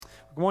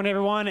Good morning,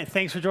 everyone, and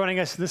thanks for joining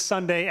us this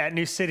Sunday at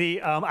New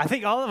City. I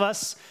think all of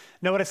us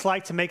know what it's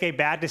like to make a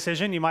bad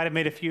decision. You might have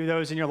made a few of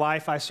those in your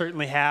life. I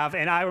certainly have.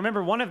 And I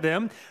remember one of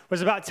them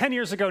was about 10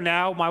 years ago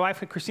now. My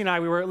wife, Christina, and I,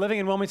 we were living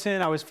in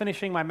Wilmington. I was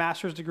finishing my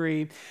master's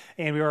degree,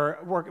 and we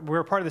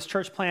were part of this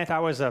church plant. I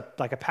was a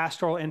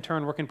pastoral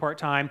intern working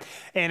part-time.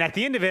 And at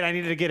the end of it, I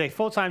needed to get a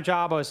full-time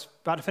job. I was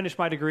about to finish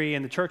my degree,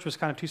 and the church was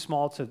kind of too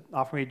small to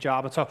offer me a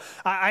job. And so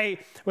I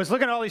was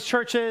looking at all these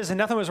churches, and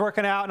nothing was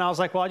working out. And I was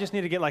like, well, I just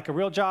need to get like a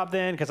real job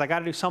then, because I got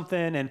to do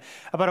something. And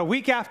about a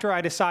week after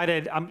I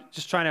decided I'm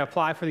just trying to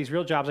apply for these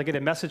real jobs, I get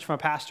a message from a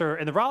pastor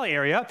in the Raleigh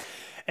area,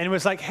 and it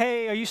was like,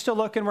 hey, are you still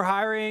looking? We're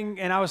hiring.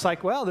 And I was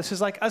like, well, this is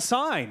like a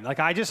sign.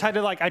 Like I just had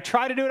to I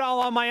tried to do it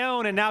all on my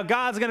own, and now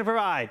God's going to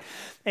provide.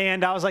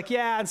 And I was like,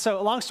 yeah. And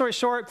so long story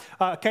short,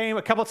 came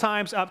a couple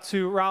times up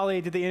to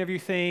Raleigh, did the interview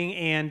thing.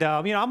 And,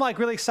 I'm like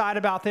really excited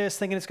about this,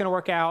 thinking it's going to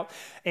work out.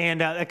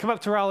 And I come up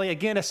to Raleigh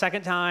again a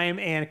second time.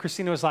 And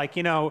Christina was like,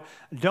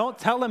 don't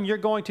tell them you're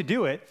going to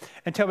do it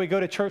until we go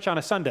to church on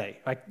a Sunday.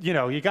 Like,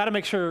 you got to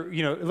make sure,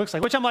 it looks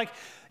like, which I'm like,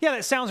 yeah,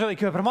 that sounds really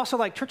good. But I'm also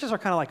like, churches are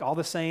kind of like all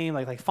the same,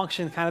 like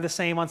function kind of the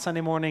same on Sunday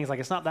mornings. Like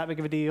it's not that big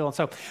of a deal. And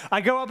so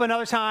I go up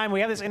another time,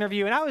 we have this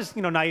interview, and I was,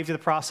 naive to the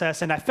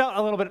process, and I felt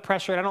a little bit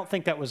pressured. I don't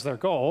think that was their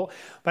goal,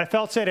 but I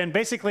felt it. And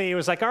basically it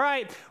was like, all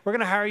right, we're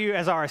going to hire you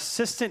as our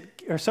assistant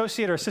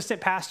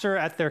pastor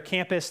at their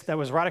campus that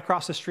was right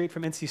across the street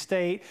from NC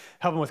State,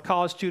 helping with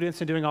college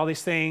students and doing all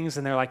these things.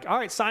 And they're like, all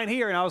right, sign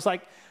here. And I was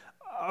like,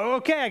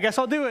 okay, I guess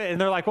I'll do it. And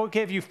they're like, we'll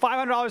give you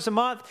 $500 a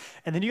month,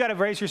 and then you got to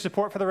raise your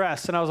support for the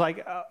rest. And I was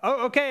like,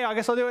 okay, I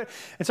guess I'll do it.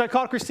 And so I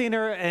called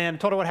Christina and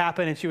told her what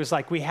happened, and she was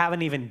like, we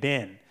haven't even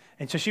been.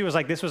 And so she was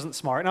like, this wasn't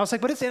smart. And I was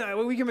like, but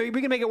we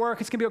can make it work.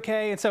 It's going to be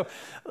okay. And so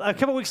a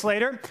couple weeks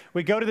later,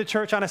 we go to the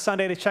church on a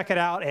Sunday to check it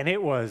out, and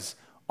it was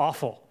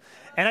awful.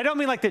 And I don't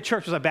mean like the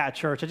church was a bad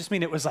church. I just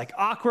mean it was like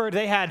awkward.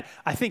 They had,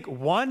 I think,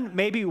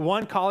 maybe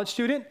one college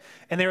student,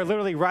 and they were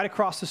literally right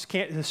across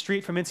the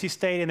street from NC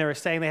State, and they were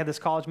saying they had this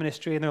college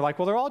ministry, and they're like,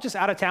 well, they're all just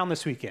out of town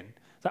this weekend.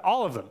 It's like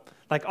all of them,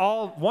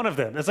 one of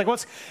them. It's like,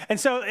 and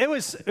so it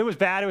was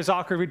bad. It was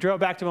awkward. We drove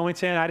back to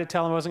Wilmington. I had to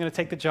tell them I wasn't going to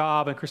take the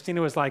job, and Christina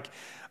was like,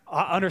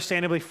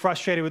 understandably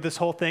frustrated with this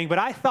whole thing. But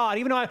I thought,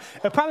 even though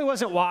it probably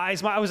wasn't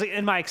wise, I was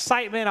in my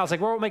excitement. I was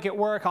like, well, we'll make it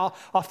work.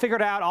 I'll figure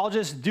it out. I'll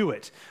just do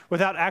it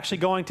without actually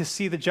going to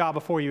see the job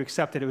before you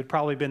accept it. It would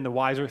probably have been the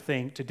wiser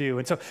thing to do.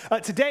 And so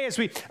today, as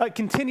we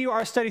continue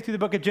our study through the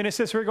book of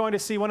Genesis, we're going to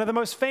see one of the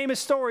most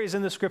famous stories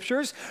in the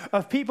scriptures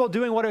of people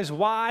doing what is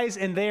wise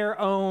in their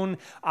own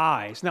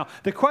eyes. Now,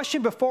 the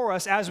question before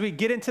us as we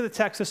get into the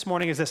text this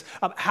morning is this: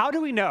 how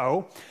do we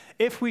know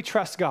if we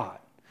trust God?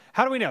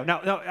 How do we know?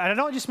 Now, I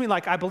don't just mean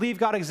like I believe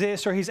God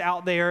exists or he's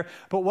out there,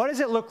 but what does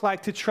it look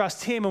like to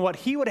trust him and what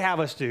he would have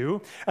us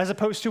do as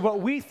opposed to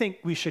what we think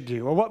we should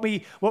do or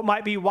what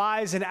might be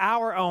wise in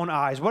our own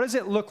eyes? What does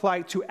it look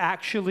like to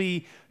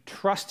actually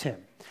trust him?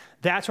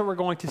 That's what we're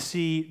going to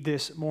see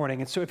this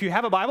morning. And so if you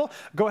have a Bible,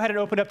 go ahead and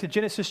open up to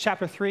Genesis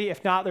chapter 3.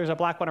 If not, there's a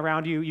black one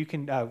around you. You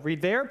can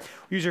read there.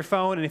 Use your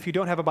phone. And if you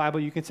don't have a Bible,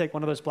 you can take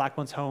one of those black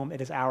ones home. It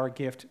is our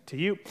gift to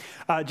you.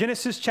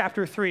 Genesis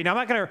chapter 3. Now, I'm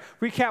not going to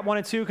recap 1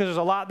 and 2 because there's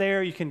a lot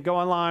there. You can go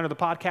online or the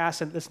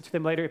podcast and listen to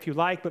them later if you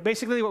like. But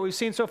basically what we've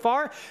seen so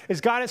far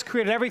is God has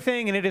created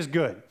everything and it is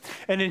good.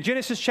 And in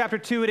Genesis chapter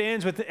 2, it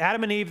ends with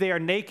Adam and Eve. They are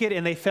naked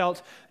and they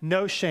felt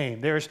no shame.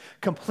 There's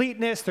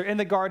completeness. They're in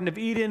the Garden of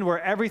Eden where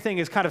everything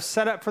is kind of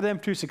set up for them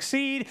to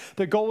succeed.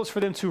 The goal is for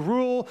them to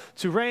rule,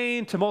 to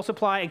reign, to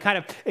multiply, and kind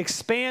of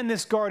expand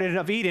this Garden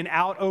of Eden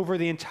out over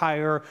the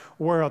entire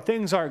world.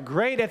 Things are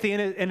great at the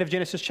end of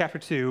Genesis chapter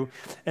 2,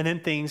 and then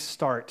things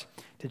start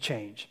to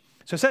change.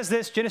 So it says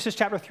this, Genesis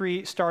chapter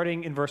 3,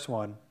 starting in verse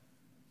 1.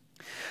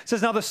 It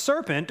says, now the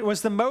serpent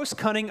was the most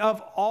cunning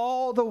of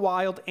all the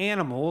wild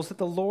animals that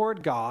the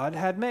Lord God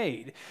had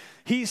made.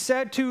 He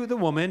said to the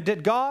woman,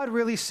 did God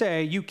really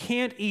say you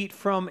can't eat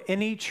from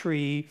any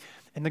tree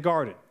in the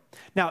garden?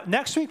 Now,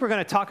 next week, we're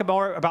going to talk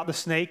more about the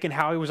snake and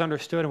how he was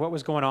understood and what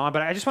was going on.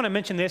 But I just want to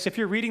mention this. If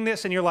you're reading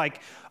this and you're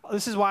like,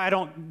 this is why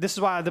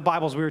the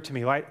Bible's weird to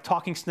me, right?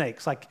 Talking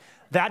snakes. Like,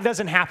 that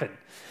doesn't happen.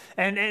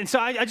 And so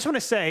I just want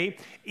to say,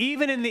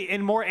 even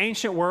in more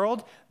ancient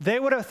world, they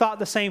would have thought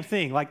the same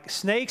thing. Like,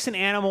 snakes and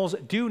animals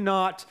do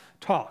not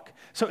talk.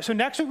 So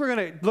next week, we're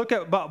going to look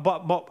at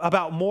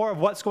about more of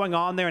what's going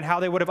on there and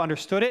how they would have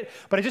understood it.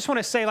 But I just want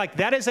to say, like,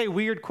 that is a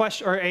weird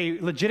question or a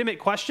legitimate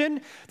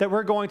question that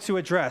we're going to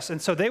address.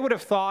 And so they would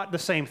have thought the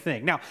same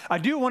thing. Now, I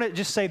do want to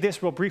just say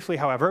this real briefly,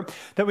 however,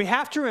 that we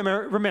have to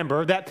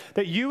remember that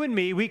you and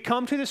me, we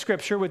come to the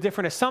scripture with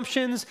different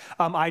assumptions,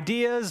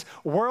 ideas,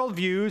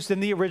 worldviews than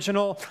the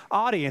original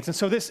audience. And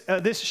so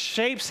this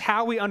shapes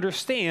how we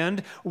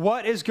understand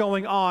what is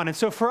going on. And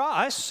so for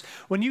us,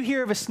 when you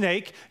hear of a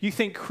snake, you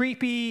think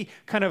creepy,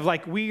 kind of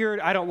like weird,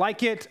 I don't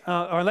like it,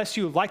 or unless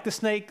you like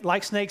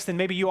snakes, then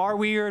maybe you are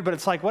weird, but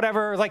it's like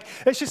whatever. Like,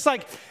 it's just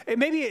like,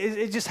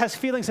 it just has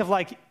feelings of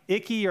like,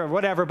 icky or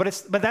whatever,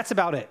 but that's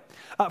about it.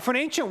 For an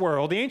ancient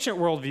world, the ancient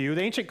worldview,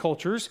 the ancient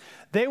cultures,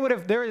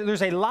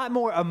 there's a lot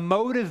more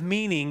emotive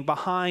meaning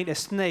behind a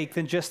snake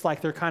than just like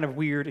they're kind of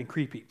weird and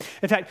creepy.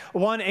 In fact,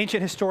 one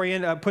ancient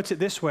historian puts it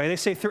this way. They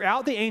say,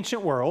 throughout the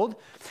ancient world,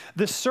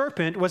 the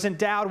serpent was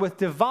endowed with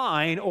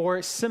divine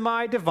or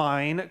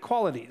semi-divine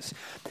qualities.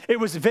 It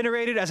was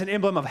venerated as an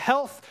emblem of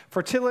health,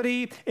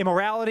 fertility,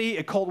 immorality,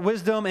 occult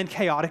wisdom, and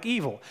chaotic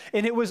evil.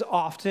 And it was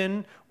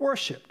often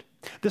worshipped.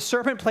 The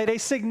serpent played a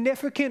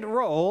significant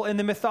role in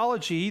the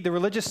mythology, the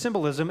religious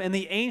symbolism, and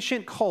the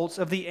cults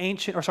of the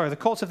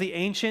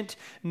ancient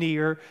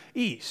Near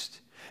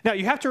East. Now,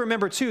 you have to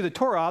remember, too, the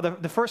Torah,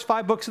 the first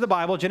 5 books of the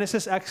Bible,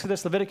 Genesis,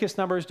 Exodus, Leviticus,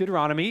 Numbers,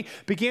 Deuteronomy,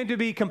 began to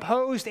be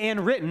composed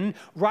and written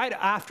right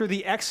after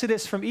the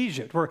Exodus from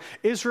Egypt, where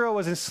Israel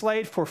was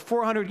enslaved for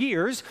 400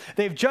 years.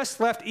 They've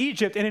just left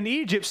Egypt, and in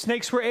Egypt,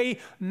 snakes were a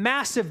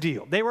massive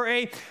deal. They were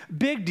a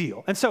big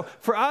deal. And so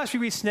for us,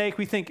 we read snake,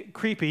 we think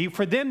creepy.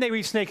 For them, they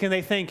read snake, and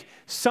they think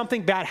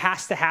something bad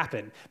has to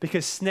happen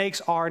because snakes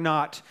are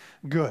not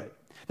good.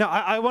 Now,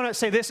 I want to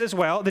say this as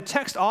well. The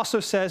text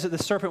also says that the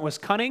serpent was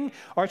cunning.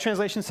 Our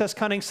translation says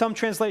cunning. Some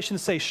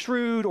translations say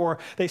shrewd, or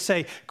they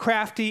say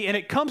crafty, and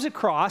it comes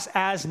across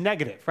as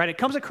negative, right? It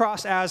comes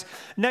across as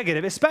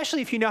negative,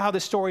 especially if you know how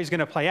this story is going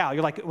to play out.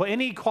 You're like, well,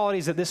 any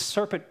qualities that this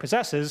serpent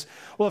possesses,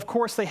 well, of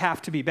course they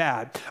have to be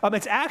bad.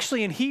 It's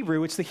actually in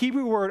Hebrew. It's the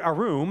Hebrew word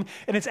arum,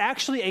 and it's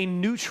actually a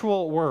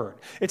neutral word.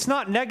 It's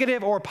not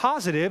negative or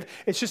positive.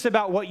 It's just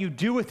about what you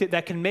do with it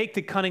that can make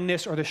the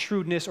cunningness or the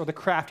shrewdness or the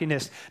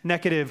craftiness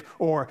negative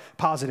or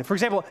positive. For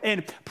example,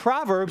 in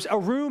Proverbs,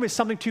 arum is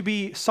something to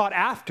be sought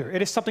after.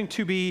 It is something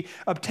to be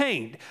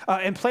obtained.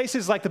 In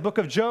places like the book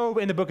of Job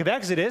and the book of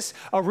Exodus,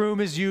 arum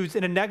is used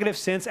in a negative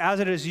sense as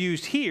it is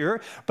used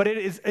here, but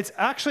it's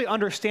actually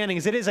understanding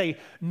is it is a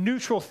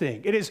neutral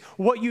thing. It is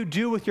what you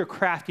do with your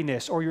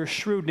craftiness or your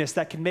shrewdness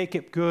that can make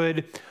it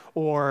good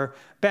or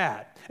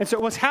bad. And so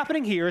what's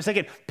happening here is,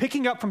 again,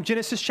 picking up from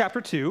Genesis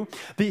chapter 2,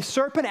 the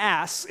serpent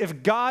asks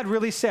if God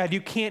really said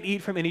you can't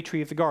eat from any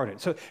tree of the garden.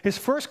 So his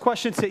first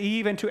question to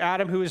Eve and to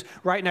Adam, who is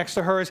right next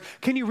to her, is,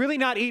 can you really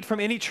not eat from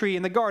any tree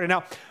in the garden?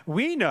 Now,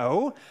 we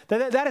know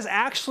that is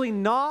actually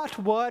not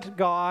what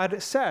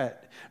God said.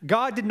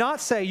 God did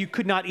not say you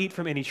could not eat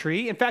from any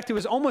tree. In fact, it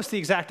was almost the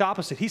exact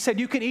opposite. He said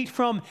you can eat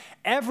from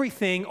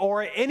everything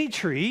or any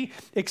tree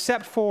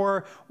except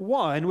for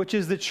one, which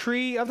is the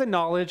tree of the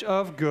knowledge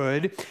of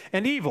good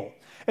and evil.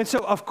 And so,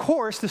 of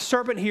course, the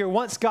serpent here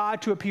wants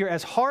God to appear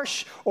as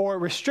harsh or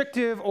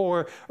restrictive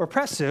or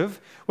oppressive,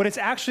 when it's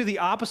actually the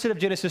opposite of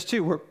Genesis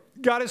 2, where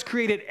God has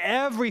created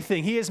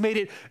everything. He has made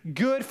it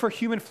good for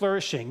human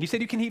flourishing. He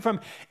said you can eat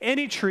from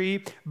any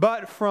tree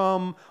but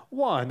from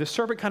one. The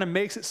serpent kind of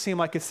makes it seem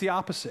like it's the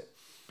opposite.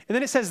 And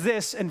then it says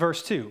this in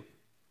verse 2.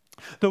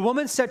 The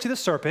woman said to the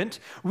serpent,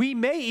 we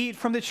may eat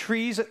from the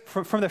trees,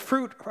 from the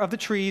fruit of the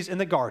trees in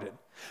the garden.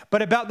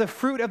 But about the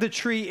fruit of the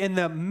tree in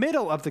the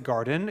middle of the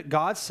garden,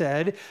 God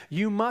said,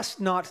 you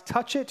must not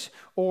touch it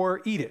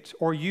or eat it,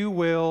 or you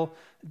will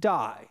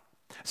die.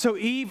 So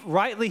Eve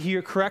rightly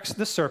here corrects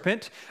the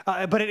serpent,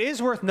 but it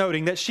is worth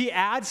noting that she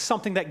adds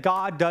something that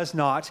God does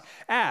not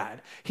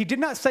add. He did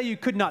not say you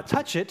could not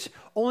touch it,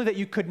 only that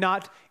you could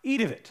not eat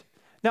of it.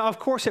 Now, of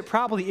course, it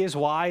probably is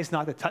wise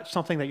not to touch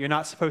something that you're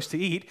not supposed to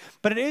eat,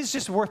 but it is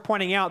just worth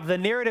pointing out the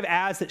narrative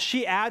adds that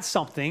she adds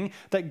something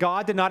that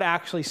God did not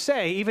actually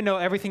say, even though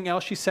everything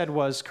else she said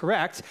was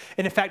correct.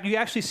 And in fact, you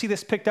actually see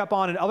this picked up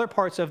on in other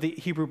parts of the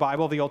Hebrew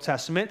Bible, the Old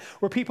Testament,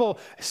 where people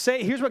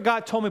say, here's what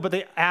God told me, but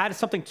they add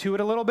something to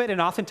it a little bit,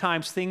 and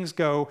oftentimes things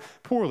go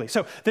poorly.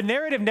 So the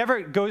narrative never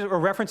goes or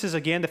references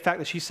again the fact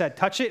that she said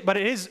touch it, but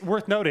it is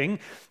worth noting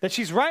that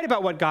she's right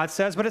about what God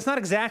says, but it's not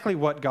exactly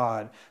what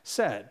God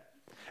said.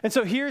 And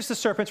so here's the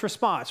serpent's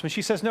response. When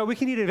she says, no, we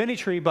can eat of any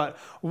tree but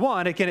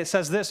one, again, it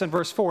says this in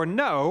verse 4,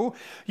 no,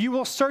 you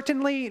will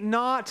certainly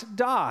not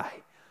die,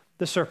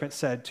 the serpent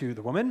said to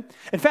the woman.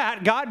 In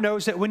fact, God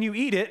knows that when you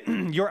eat it,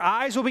 your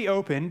eyes will be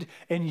opened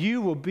and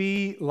you will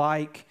be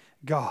like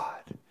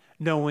God,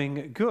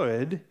 knowing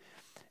good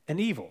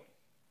and evil.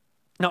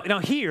 Now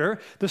here,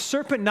 the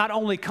serpent not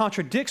only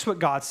contradicts what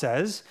God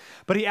says,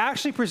 but he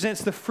actually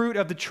presents the fruit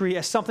of the tree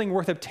as something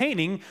worth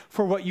obtaining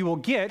for what you will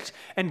get,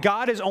 and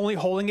God is only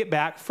holding it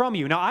back from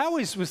you. Now,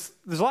 there's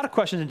a lot of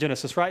questions in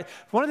Genesis, right?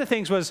 One of the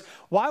things was,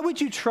 why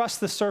would you trust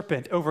the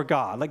serpent over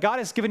God? Like, God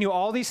has given you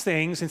all these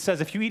things and says,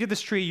 if you eat of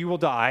this tree, you will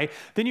die.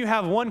 Then you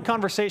have one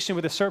conversation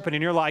with the serpent,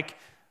 and you're like,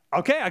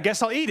 okay, I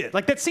guess I'll eat it.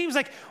 Like, that seems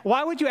like,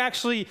 why would you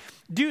actually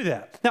do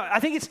that? Now, I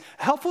think it's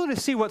helpful to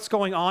see what's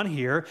going on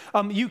here.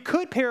 You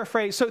could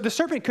paraphrase, so the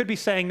serpent could be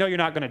saying, no, you're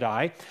not going to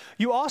die.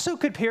 You also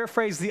could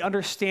paraphrase the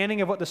understanding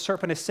of what the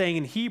serpent is saying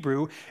in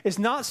Hebrew is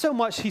not so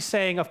much he's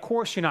saying, of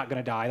course you're not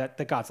going to die,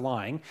 that God's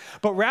lying,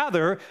 but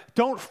rather,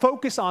 don't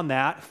focus on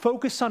that,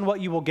 focus on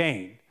what you will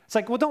gain. It's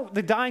like, well, don't,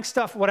 the dying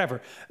stuff,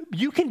 whatever.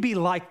 You can be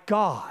like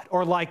God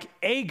or like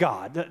a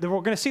God. We're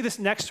going to see this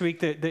next week.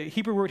 The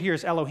Hebrew word here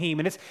is Elohim,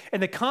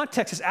 and the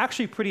context is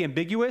actually pretty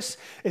ambiguous.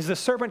 Is the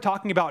serpent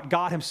talking about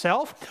God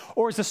himself,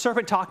 or is the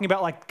serpent talking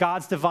about like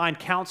God's divine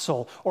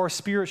counsel or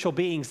spiritual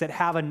beings that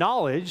have a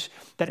knowledge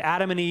that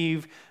Adam and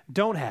Eve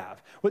don't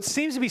have? What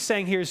seems to be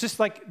saying here is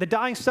just like the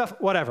dying stuff,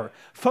 whatever.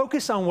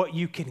 Focus on what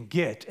you can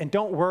get and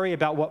don't worry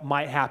about what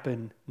might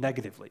happen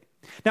negatively.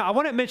 Now, I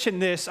want to mention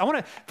this.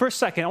 For a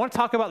second, I want to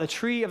talk about the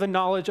tree of the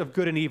knowledge of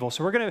good and evil.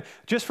 So we're going to,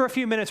 just for a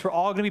few minutes, we're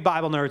all going to be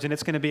Bible nerds, and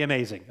it's going to be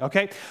amazing,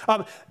 okay?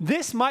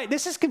 This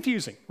is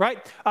confusing,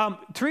 right?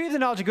 Tree of the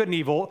knowledge of good and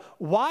evil,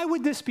 why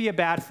would this be a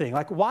bad thing?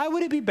 Like, why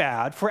would it be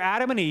bad for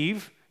Adam and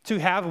Eve to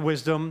have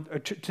wisdom, or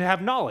to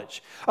have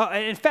knowledge?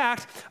 In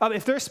fact,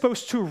 if they're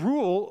supposed to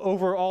rule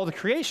over all the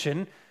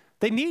creation,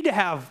 they need to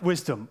have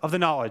wisdom of the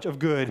knowledge of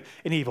good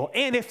and evil.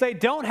 And if they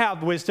don't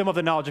have wisdom of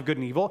the knowledge of good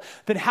and evil,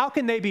 then how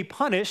can they be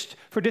punished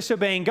for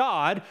disobeying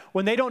God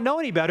when they don't know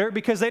any better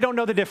because they don't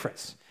know the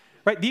difference?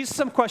 Right? These are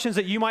some questions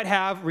that you might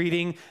have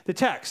reading the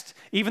text.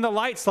 Even the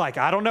light's like,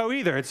 I don't know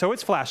either, and so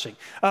it's flashing.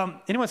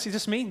 Anyone see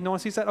this? Me? No one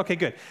sees that? Okay,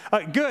 good.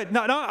 Good.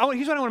 No,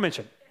 here's what I want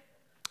to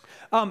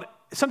mention.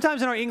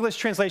 Sometimes in our English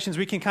translations,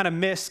 we can kind of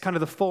miss kind of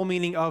the full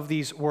meaning of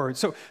these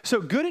words.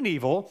 So good and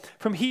evil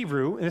from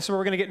Hebrew, and this is where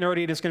we're going to get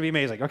nerdy and it's going to be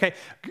amazing, okay?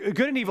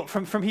 Good and evil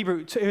from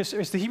Hebrew,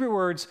 it's the Hebrew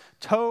words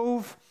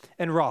tov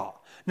and ra.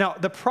 Now,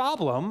 the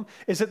problem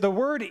is that the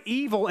word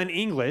evil in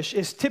English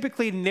is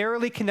typically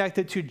narrowly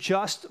connected to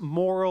just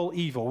moral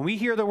evil. When we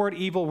hear the word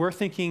evil, we're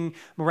thinking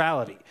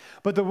morality.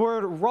 But the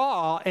word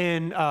ra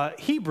in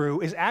Hebrew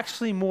is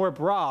actually more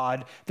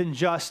broad than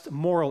just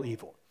moral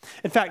evil.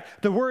 In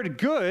fact, the word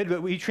good,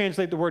 but we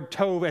translate the word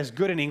tov as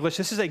good in English.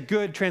 This is a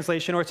good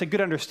translation, or it's a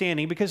good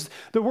understanding, because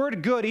the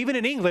word good, even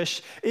in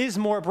English, is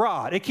more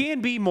broad. It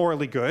can be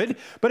morally good,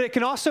 but it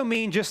can also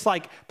mean just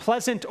like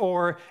pleasant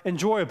or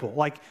enjoyable.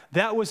 Like,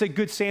 that was a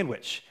good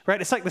sandwich, right?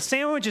 It's like the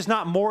sandwich is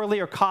not morally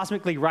or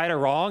cosmically right or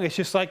wrong. It's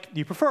just like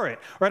you prefer it,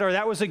 right? Or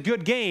that was a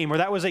good game, or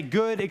that was a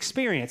good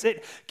experience.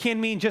 It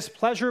can mean just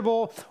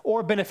pleasurable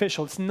or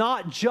beneficial. It's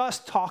not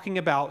just talking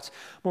about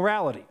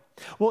morality.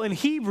 Well, in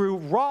Hebrew,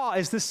 ra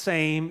is the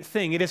same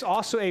thing. It is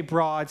also a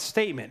broad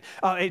statement.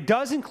 It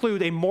does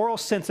include a moral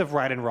sense of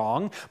right and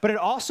wrong, but it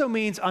also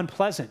means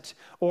unpleasant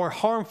or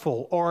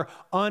harmful or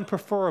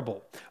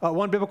unpreferable.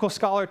 One biblical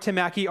scholar, Tim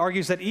Mackey,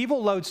 argues that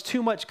evil loads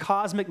too much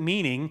cosmic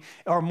meaning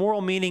or moral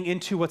meaning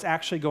into what's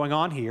actually going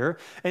on here.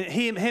 And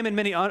him and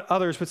many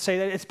others would say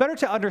that it's better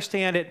to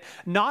understand it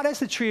not as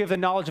the tree of the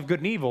knowledge of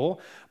good and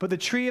evil, but the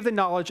tree of the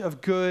knowledge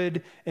of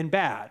good and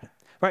bad.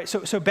 Right,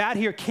 so bad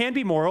here can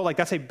be moral, like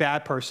that's a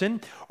bad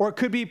person, or it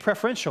could be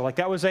preferential, like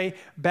that was a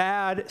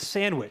bad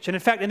sandwich. And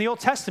in fact, in the Old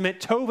Testament,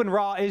 tov and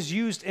ra is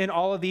used in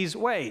all of these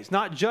ways,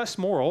 not just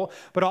moral,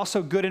 but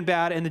also good and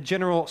bad in the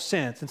general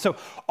sense. And so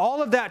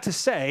all of that to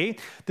say,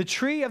 the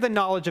tree of the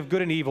knowledge of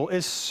good and evil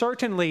is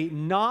certainly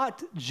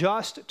not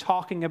just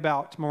talking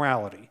about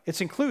morality.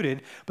 It's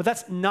included, but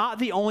that's not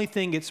the only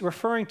thing it's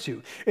referring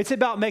to. It's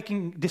about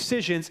making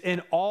decisions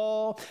in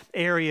all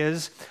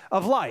areas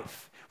of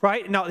life.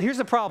 Right? Now, here's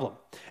the problem.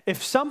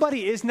 If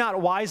somebody is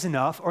not wise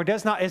enough or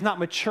is not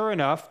mature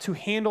enough to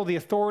handle the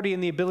authority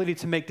and the ability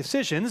to make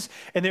decisions,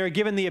 and they're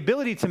given the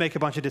ability to make a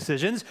bunch of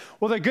decisions,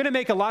 well, they're going to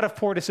make a lot of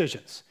poor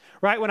decisions.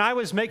 Right? When I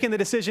was making the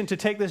decision to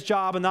take this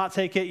job and not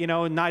take it,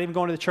 and not even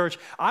going to the church,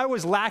 I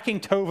was lacking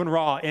tov and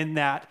ra in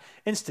that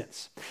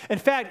instance. In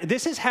fact,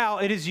 this is how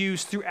it is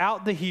used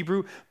throughout the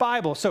Hebrew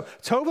Bible. So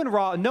tov and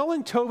ra,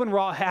 knowing tov and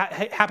ra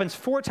happens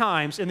 4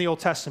 times in the Old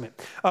Testament.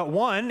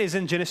 One is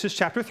in Genesis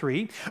chapter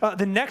 3.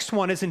 The next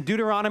one is in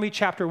Deuteronomy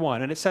chapter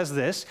 1. And it says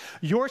this,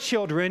 your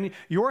children,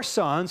 your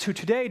sons, who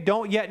today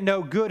don't yet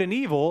know good and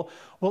evil,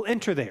 will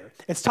enter there.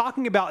 It's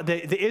talking about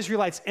the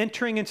Israelites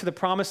entering into the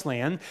promised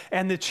land,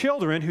 and the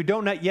children who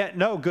don't yet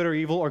know good or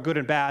evil or good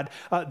and bad,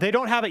 they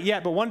don't have it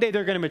yet, but one day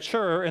they're going to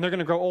mature and they're going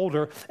to grow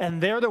older,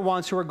 and they're the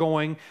ones who are going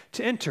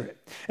to enter it.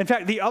 In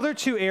fact, the other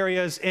 2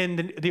 areas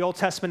in the Old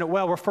Testament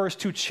refers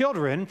to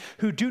children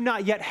who do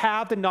not yet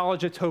have the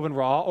knowledge of tov and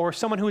ra, or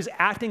someone who is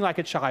acting like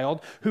a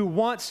child who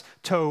wants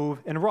tov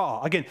and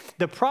ra. Again,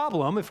 the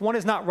problem, if one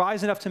is not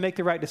wise enough to make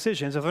the right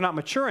decisions, if they're not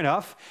mature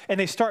enough and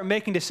they start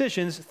making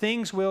decisions,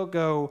 things will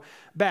go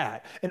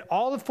bad. In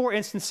all of 4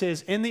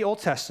 instances in the Old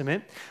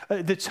Testament,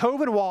 the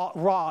tov and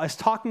ra is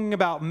talking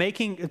about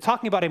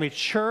a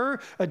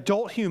mature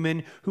adult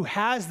human who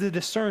has the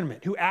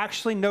discernment, who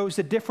actually knows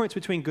the difference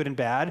between good and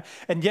bad,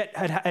 and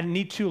yet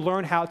need to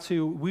learn how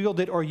to wield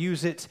it or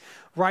use it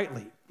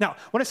rightly. Now,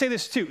 I want to say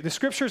this too. The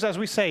scriptures, as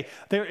we say,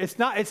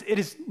 it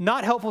is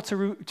not helpful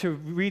to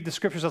read the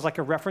scriptures as like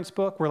a reference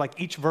book where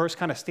like each verse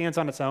kind of stands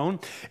on its own.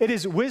 It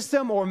is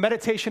wisdom or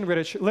meditation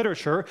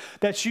literature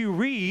that you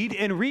read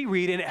and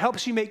reread, and it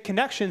helps you make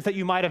connections that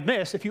you might have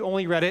missed if you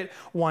only read it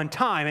one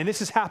time. And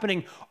this is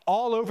happening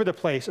all over the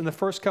place in the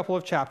first couple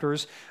of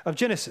chapters of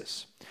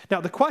Genesis.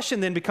 Now, the question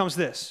then becomes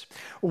this.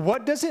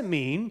 What does it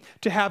mean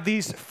to have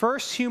these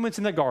first humans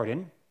in the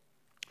garden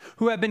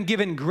who have been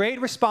given great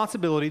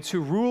responsibility to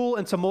rule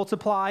and to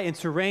multiply and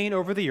to reign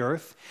over the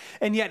earth.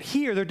 And yet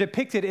here they're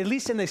depicted, at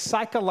least in a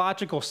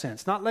psychological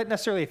sense, not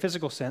necessarily a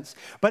physical sense,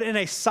 but in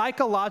a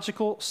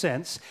psychological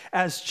sense,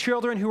 as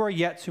children who are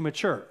yet to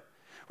mature.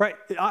 Right?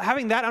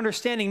 Having that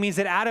understanding means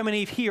that Adam and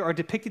Eve here are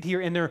depicted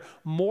here in their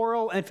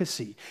moral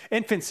infancy.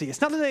 It's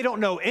not that they don't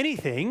know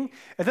anything,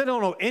 if they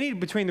don't know any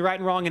between the right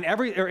and wrong in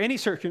any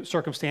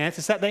circumstance.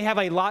 It's that they have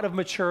a lot of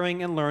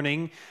maturing and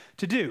learning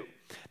to do.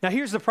 Now,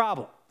 here's the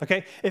problem,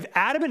 okay? If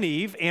Adam and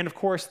Eve, and of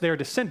course their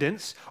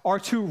descendants, are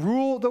to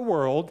rule the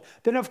world,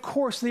 then of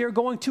course they are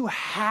going to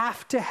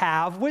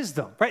have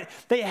wisdom, right?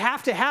 They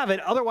have to have it,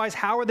 otherwise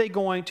how are they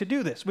going to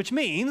do this? Which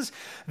means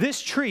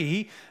this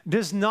tree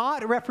does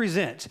not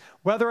represent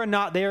whether or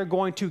not they are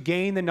going to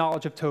gain the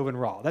knowledge of Tov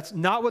and Ra. That's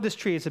not what this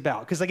tree is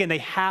about, because again, they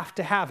have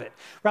to have it.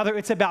 Rather,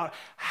 it's about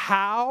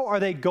how are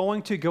they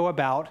going to go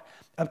about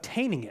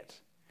obtaining it.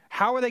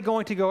 How are they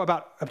going to go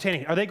about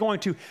obtaining it? Are they going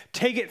to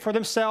take it for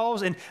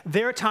themselves in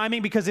their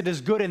timing because it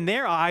is good in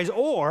their eyes,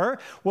 or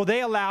will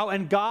they allow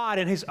in God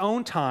in his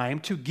own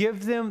time to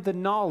give them the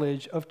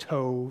knowledge of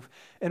Tov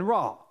and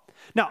Ra?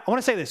 Now, I want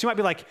to say this. You might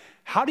be like,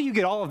 how do you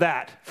get all of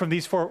that from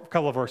these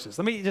couple of verses?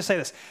 Let me just say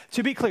this.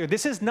 To be clear,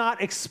 this is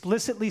not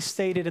explicitly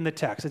stated in the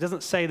text. It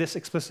doesn't say this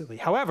explicitly.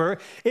 However,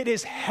 it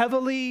is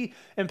heavily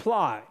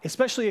implied,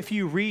 especially if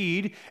you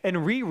read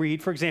and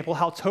reread, for example,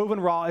 how Tov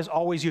and Ra is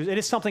always used. It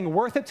is something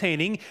worth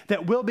obtaining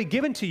that will be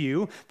given to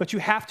you, but you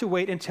have to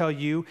wait until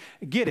you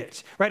get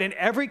it. Right? In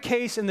every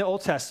case in the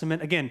Old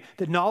Testament, again,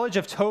 the knowledge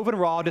of Tov and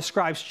Ra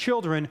describes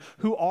children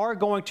who are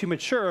going to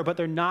mature, but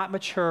they're not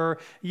mature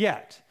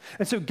yet.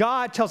 And so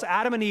God tells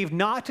Adam and Eve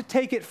not to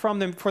take it from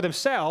them for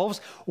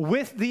themselves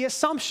with the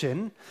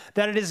assumption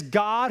that it is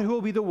God who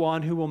will be the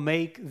one who will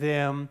make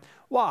them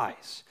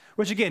wise,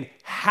 which again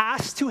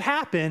has to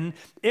happen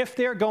if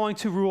they're going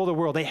to rule the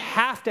world. They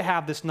have to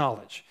have this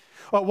knowledge.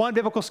 One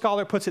biblical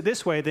scholar puts it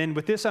this way then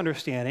with this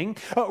understanding,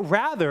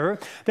 rather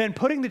than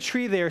putting the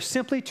tree there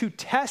simply to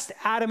test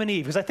Adam and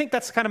Eve, because I think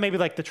that's kind of maybe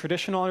like the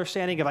traditional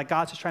understanding of like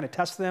God's just trying to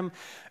test them.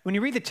 When you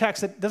read the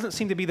text, that doesn't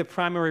seem to be the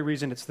primary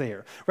reason it's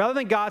there. Rather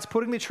than God's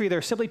putting the tree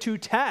there simply to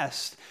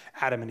test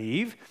Adam and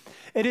Eve,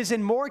 it is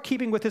in more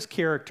keeping with his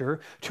character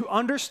to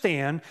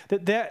understand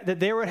that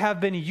there would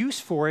have been use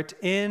for it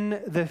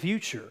in the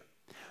future.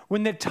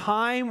 When the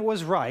time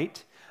was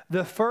right,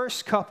 the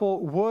first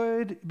couple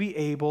would be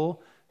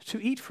able to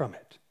eat from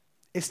it.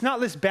 It's not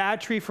this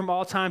bad tree from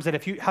all times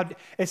that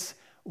it's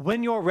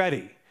when you're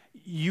ready,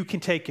 you can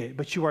take it,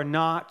 but you are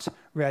not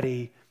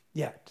ready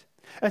yet.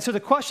 And so the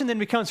question then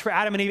becomes for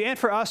Adam and Eve and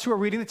for us who are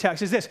reading the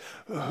text is this: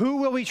 who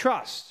will we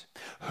trust?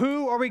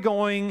 Who are we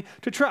going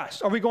to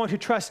trust? Are we going to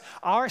trust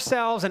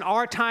ourselves and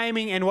our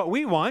timing and what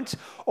we want?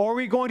 Or are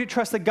we going to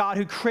trust the God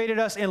who created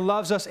us and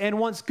loves us and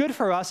wants good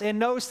for us and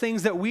knows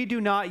things that we do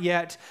not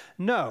yet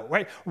know,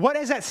 right? What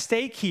is at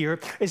stake here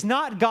is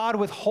not God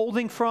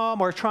withholding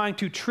from or trying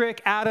to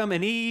trick Adam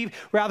and Eve.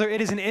 Rather, it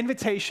is an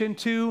invitation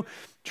to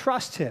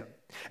trust him.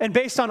 And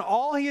based on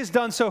all he has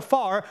done so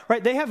far,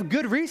 right, they have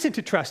good reason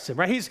to trust him,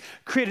 right? He's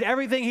created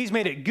everything. He's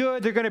made it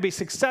good. They're going to be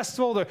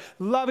successful. They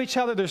love each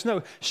other. There's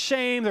no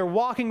shame. They're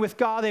walking with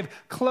God. They have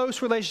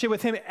close relationship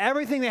with him.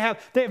 Everything they have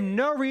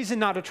no reason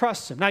not to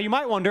trust him. Now, you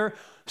might wonder,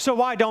 so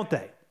why don't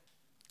they?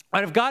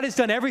 And if God has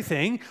done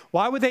everything,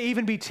 why would they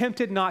even be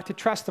tempted not to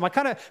trust them? I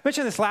kind of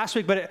mentioned this last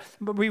week, but it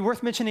would be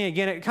worth mentioning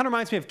again. It kind of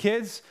reminds me of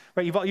kids,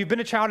 right? You've been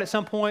a child at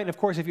some point, and of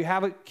course, if you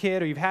have a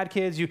kid or you've had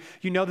kids, you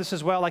know this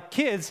as well. Like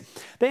kids,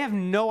 they have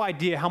no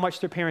idea how much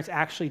their parents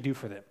actually do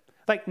for them.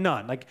 Like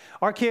none. Like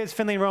our kids,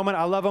 Finley and Roman,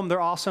 I love them. They're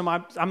awesome.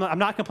 I'm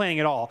not complaining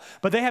at all.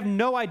 But they have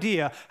no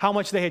idea how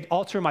much they had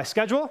altered my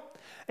schedule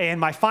and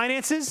my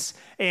finances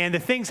and the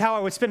things how I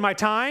would spend my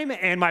time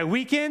and my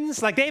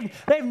weekends. Like they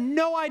have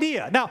no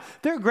idea. Now,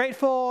 they're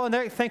grateful and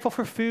they're thankful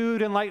for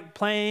food and like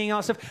playing and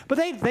all that stuff, but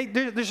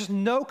there's just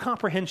no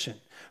comprehension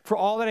for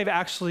all that I've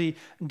actually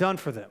done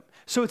for them.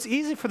 So it's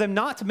easy for them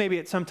not to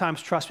maybe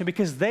sometimes trust me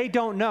because they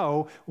don't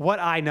know what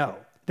I know.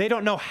 They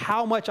don't know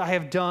how much I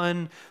have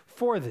done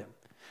for them.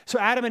 So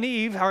Adam and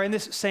Eve are in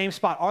this same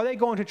spot. Are they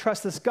going to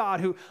trust this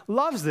God who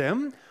loves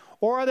them,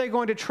 or are they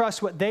going to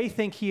trust what they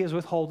think he is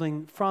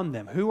withholding from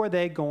them? Who are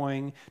they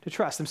going to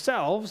trust?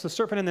 Themselves, the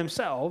serpent in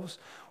themselves,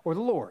 or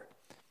the Lord?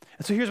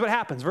 And so here's what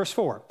happens. Verse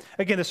 4.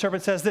 Again, the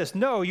serpent says this: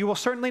 "No, you will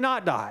certainly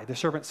not die," the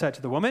serpent said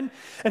to the woman.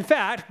 "In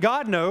fact,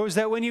 God knows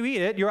that when you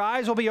eat it, your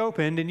eyes will be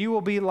opened and you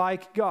will be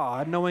like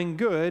God, knowing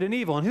good and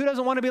evil." And who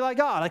doesn't want to be like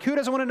God? Like who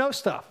doesn't want to know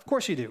stuff? Of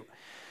course you do.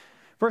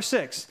 Verse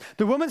 6.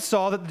 "The woman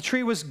saw that the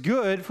tree was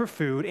good for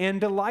food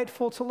and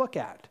delightful to look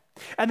at,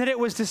 and that it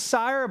was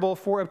desirable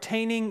for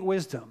obtaining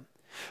wisdom.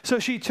 So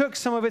she took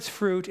some of its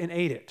fruit and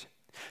ate it.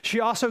 She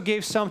also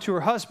gave some to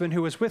her husband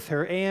who was with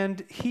her,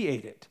 and he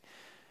ate it.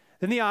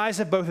 Then the eyes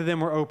of both of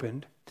them were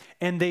opened,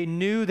 and they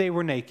knew they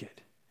were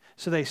naked.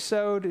 So they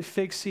sewed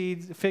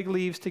fig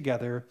leaves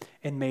together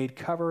and made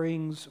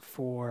coverings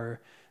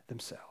for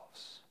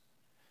themselves."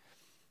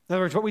 In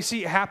other words, what we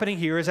see happening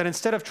here is that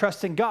instead of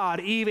trusting God,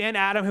 Eve and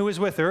Adam, who is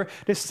with her,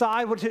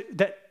 decide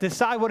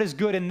what is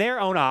good in their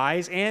own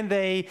eyes, and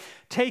they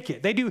take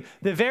it. They do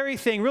the very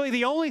thing, really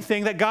the only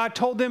thing that God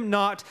told them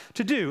not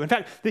to do. In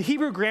fact, the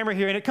Hebrew grammar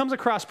here, and it comes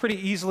across pretty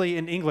easily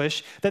in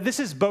English, that this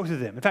is both of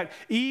them. In fact,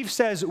 Eve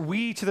says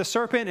we to the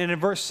serpent, and in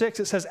verse 6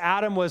 it says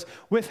Adam was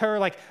with her.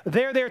 Like,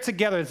 they're there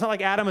together. It's not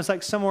like Adam is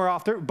like somewhere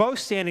off. They're both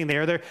standing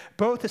there. They're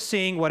both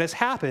seeing what has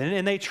happened,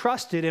 and they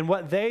trusted in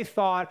what they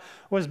thought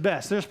was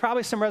best. There's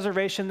probably some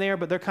reservation there,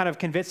 but they're kind of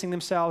convincing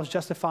themselves,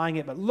 justifying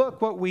it. But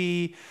look what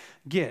we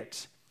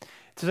get.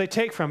 So they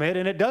take from it,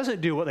 and it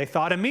doesn't do what they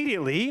thought.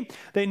 Immediately,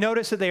 they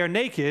notice that they are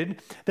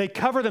naked. They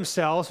cover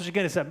themselves, which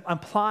again is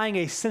implying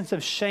a sense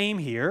of shame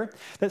here,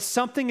 that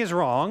something is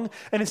wrong.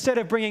 And instead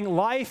of bringing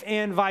life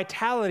and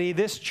vitality,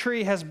 this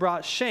tree has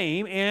brought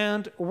shame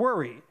and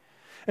worry.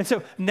 And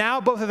so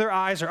now both of their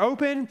eyes are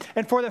open,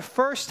 and for the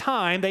first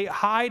time, they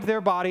hide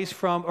their bodies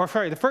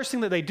the first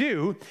thing that they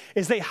do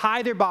is they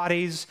hide their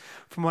bodies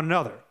from one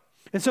another.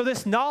 And so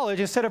this knowledge,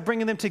 instead of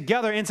bringing them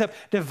together, ends up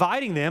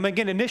dividing them.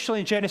 Again,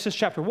 initially in Genesis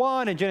chapter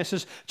 1 and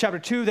Genesis chapter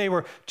 2, they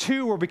were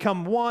two or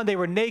become one. They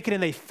were naked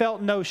and they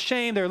felt no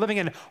shame. They were living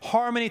in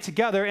harmony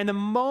together. And the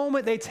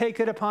moment they take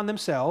it upon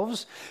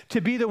themselves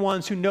to be the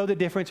ones who know the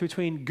difference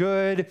between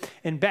good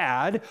and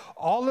bad,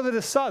 all of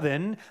a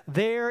sudden,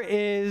 there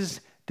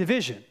is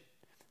division.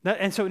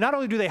 And so not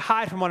only do they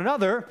hide from one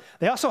another,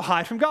 they also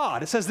hide from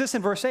God. It says this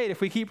in verse 8, if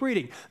we keep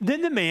reading.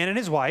 Then the man and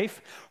his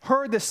wife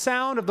heard the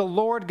sound of the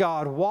Lord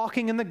God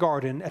walking in the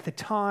garden at the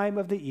time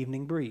of the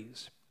evening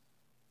breeze.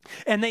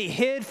 And they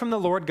hid from the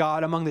Lord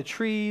God among the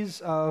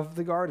trees of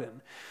the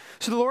garden.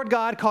 So the Lord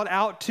God called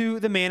out to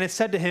the man and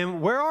said to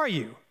him, "Where are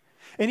you?"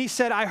 And he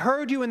said, "I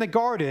heard you in the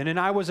garden, and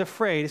I was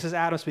afraid," this is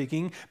Adam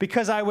speaking,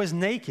 "because I was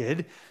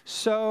naked,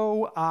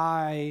 so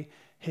I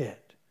hid."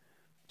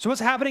 So what's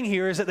happening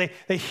here is that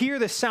they hear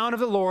the sound of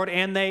the Lord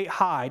and they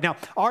hide. Now,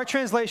 our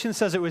translation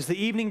says it was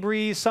the evening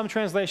breeze. Some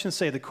translations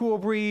say the cool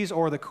breeze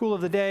or the cool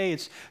of the day.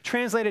 It's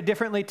translated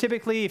differently.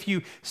 Typically, if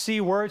you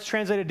see words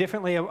translated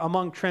differently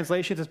among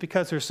translations, it's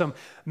because there's some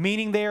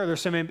meaning there, or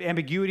there's some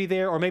ambiguity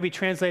there, or maybe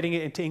translating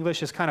it into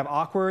English is kind of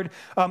awkward.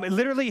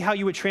 Literally, how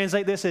you would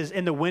translate this is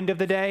in the wind of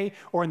the day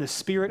or in the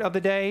spirit of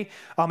the day.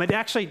 It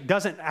actually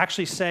doesn't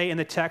actually say in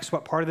the text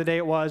what part of the day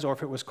it was or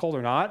if it was cold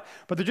or not,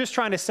 but they're just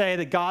trying to say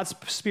that God's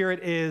spirit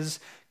is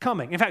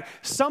coming. In fact,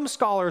 some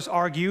scholars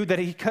argue that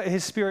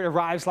his spirit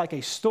arrives like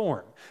a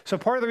storm. So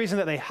part of the reason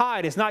that they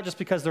hide is not just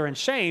because they're in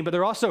shame, but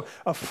they're also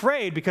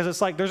afraid because it's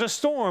like there's a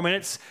storm and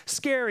it's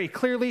scary.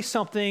 Clearly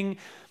something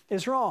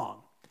is wrong.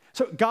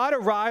 So God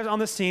arrives on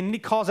the scene and he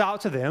calls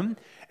out to them,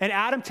 and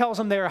Adam tells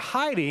them they're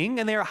hiding,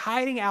 and they're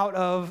hiding out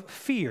of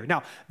fear.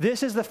 Now,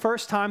 this is the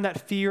first time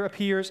that fear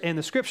appears in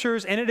the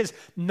scriptures, and it is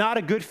not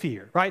a good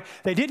fear, right?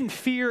 They didn't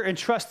fear and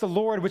trust the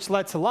Lord, which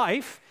led to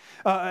life.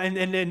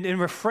 And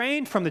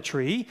refrained from the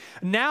tree.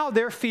 Now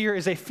their fear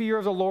is a fear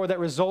of the Lord that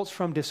results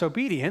from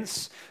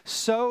disobedience.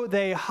 So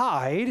they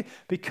hide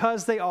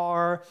because they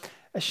are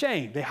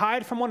ashamed. They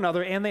hide from one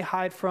another and they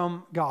hide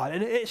from God.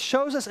 And it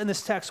shows us in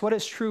this text what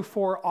is true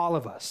for all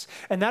of us.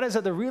 And that is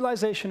that the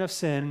realization of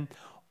sin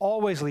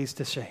always leads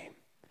to shame.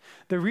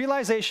 The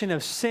realization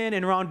of sin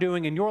and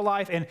wrongdoing in your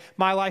life and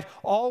my life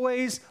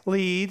always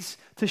leads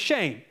to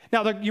shame.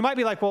 Now, you might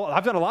be like, well,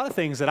 I've done a lot of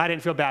things that I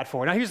didn't feel bad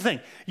for. Now, here's the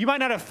thing. You might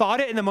not have thought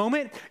it in the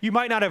moment. You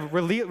might not have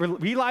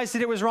realized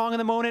that it was wrong in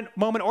the moment,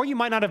 or you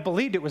might not have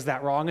believed it was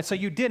that wrong, and so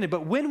you didn't.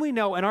 But when we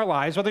know in our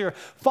lives, whether you're a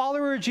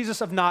follower of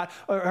Jesus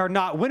or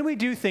not, when we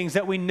do things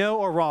that we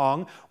know are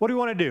wrong, what do we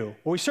want to do?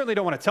 Well, we certainly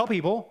don't want to tell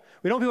people.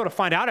 We don't want people to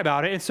find out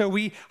about it, and so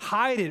we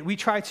hide it. We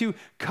try to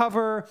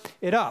cover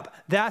it up.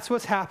 That's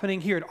what's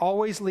happening here. It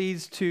always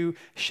leads to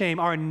shame.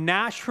 Our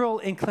natural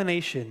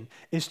inclination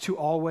is to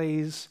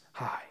always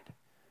hide.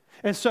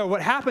 And so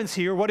what happens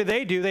here, what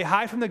do? They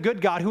hide from the good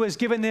God who has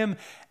given them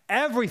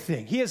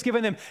everything. He has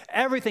given them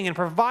everything and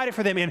provided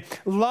for them and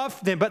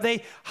loved them, but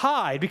they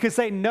hide because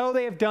they know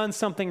they have done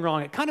something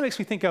wrong. It kind of makes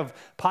me think of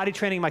potty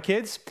training my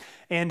kids.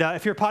 And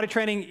if you're potty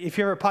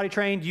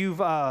trained, you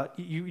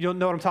don't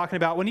know what I'm talking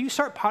about. When you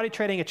start potty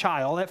training a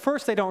child, at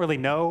first they don't really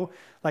know,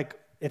 like,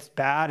 it's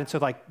bad, and so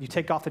like you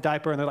take off the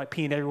diaper and they're like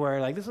peeing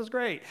everywhere, like this is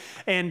great,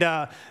 and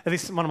at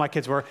least one of my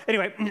kids were.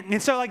 Anyway,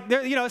 and so like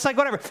it's like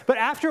whatever. But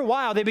after a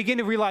while, they begin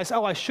to realize,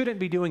 oh, I shouldn't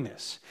be doing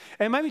this.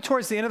 And maybe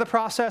towards the end of the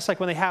process,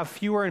 like when they have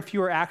fewer and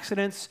fewer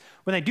accidents,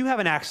 when they do have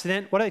an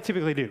accident, what do they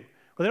typically do?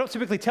 Well, they don't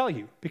typically tell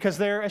you because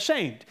they're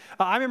ashamed.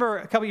 I remember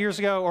a couple years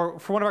ago, or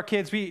for one of our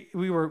kids, we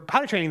were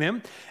potty training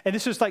them, and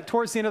this was like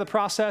towards the end of the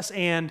process,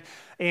 and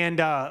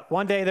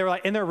one day they were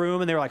like in their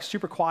room and they were like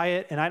super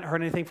quiet, and I hadn't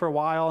heard anything for a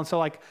while, and so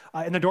like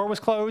and the door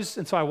was closed,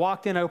 and so I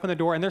walked in, I opened the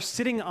door, and they're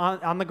sitting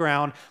on the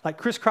ground like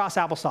crisscross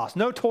applesauce,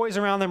 no toys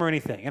around them or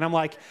anything, and I'm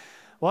like,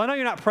 well, I know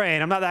you're not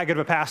praying. I'm not that good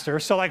of a pastor,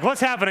 so like,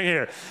 what's happening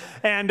here?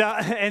 And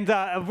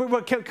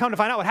what come to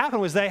find out, what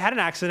happened was they had an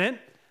accident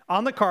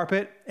on the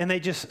carpet, and they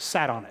just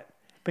sat on it.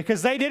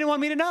 because they didn't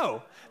want me to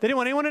know. They didn't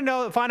want anyone to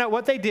know, find out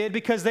what they did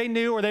because they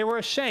knew or they were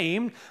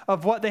ashamed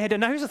of what they had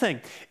done. Now, here's the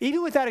thing.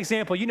 Even with that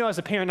example, you know as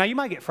a parent, now you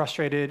might get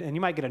frustrated and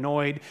you might get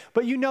annoyed,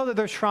 but you know that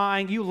they're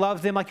trying. You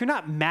love them. Like, you're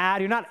not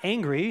mad. You're not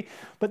angry,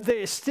 but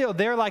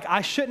they're like,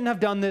 I shouldn't have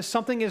done this.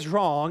 Something is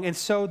wrong, and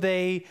so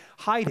they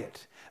hide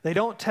it. They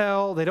don't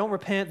tell, they don't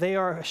repent, they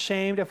are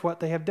ashamed of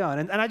what they have done.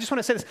 And I just want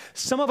to say this,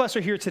 some of us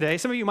are here today,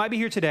 some of you might be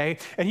here today,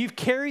 and you've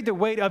carried the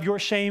weight of your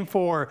shame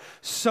for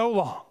so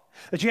long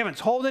that you haven't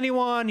told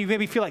anyone, you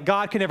maybe feel like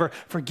God can never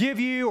forgive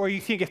you, or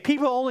you think if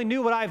people only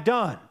knew what I've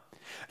done.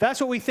 That's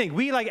what we think.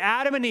 We, like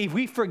Adam and Eve,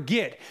 we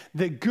forget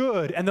the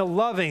good and the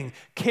loving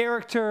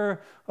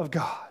character of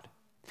God.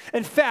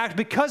 In fact,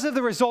 because of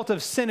the result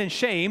of sin and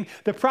shame,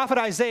 the prophet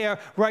Isaiah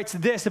writes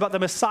this about the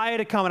Messiah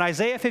to come. In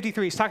Isaiah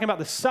 53, he's talking about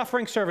the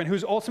suffering servant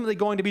who's ultimately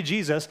going to be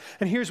Jesus.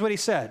 And here's what he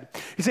said.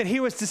 He said,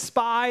 he was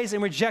despised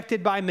and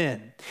rejected by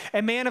men,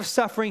 a man of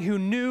suffering who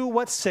knew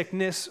what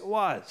sickness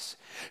was.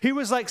 He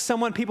was like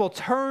someone people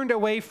turned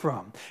away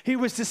from. He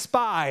was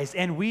despised,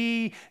 and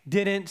we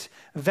didn't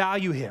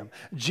value him.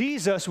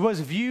 Jesus was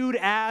viewed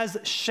as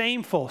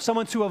shameful,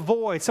 someone to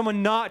avoid,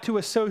 someone not to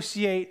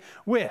associate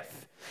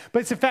with. But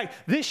it's in fact,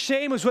 this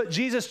shame is what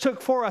Jesus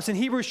took for us. In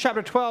Hebrews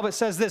chapter 12, it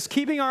says this,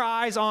 keeping our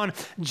eyes on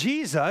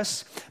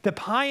Jesus, the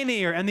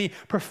pioneer and the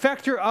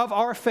perfecter of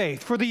our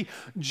faith, for the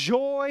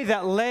joy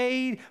that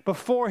lay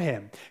before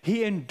him,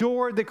 he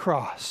endured the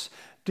cross,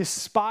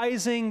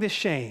 despising the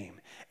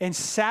shame, and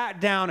sat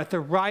down at the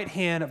right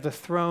hand of the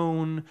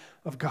throne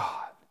of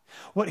God.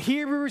 What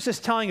Hebrews is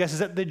telling us is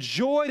that the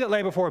joy that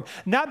lay before him,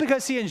 not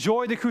because he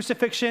enjoyed the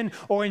crucifixion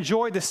or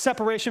enjoyed the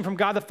separation from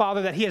God the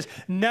Father that he has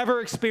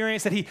never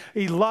experienced, that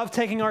he loved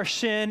taking our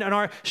sin and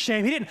our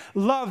shame. He didn't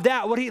love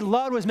that. What he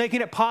loved was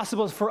making it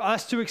possible for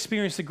us to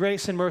experience the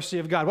grace and mercy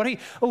of God. What he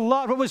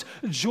loved, what was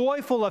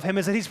joyful of him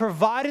is that he's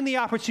providing the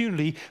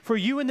opportunity for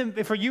you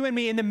and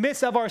me in the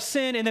midst of our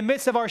sin, in the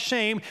midst of our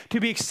shame, to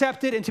be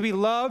accepted and to be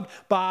loved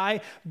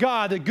by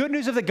God. The good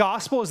news of the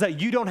gospel is that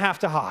you don't have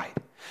to hide.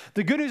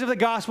 The good news of the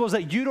gospel is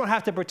that you don't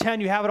have to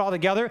pretend you have it all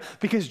together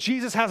because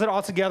Jesus has it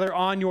all together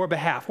on your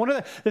behalf. One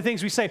of the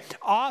things we say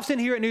often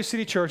here at New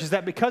City Church is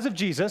that because of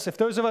Jesus, if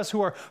those of us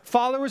who are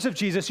followers of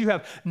Jesus, you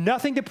have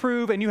nothing to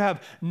prove and you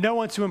have no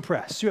one to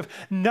impress. You have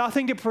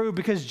nothing to prove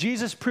because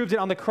Jesus proved it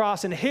on the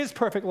cross in his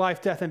perfect life,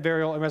 death, and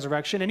burial and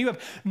resurrection. And you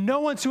have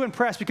no one to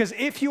impress because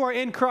if you are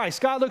in Christ,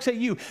 God looks at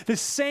you the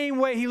same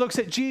way he looks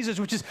at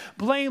Jesus, which is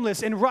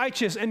blameless and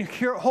righteous and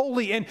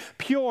holy and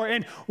pure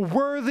and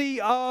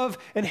worthy of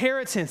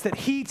inheritance. That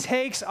he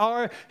takes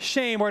our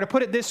shame, or to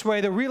put it this way,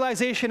 the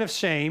realization of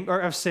shame or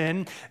of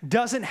sin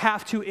doesn't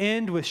have to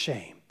end with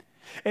shame.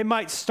 It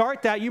might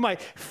start that, you might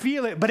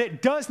feel it, but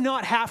it does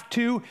not have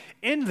to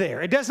end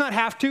there. It does not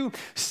have to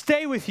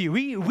stay with you.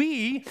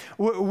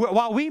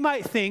 While we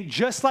might think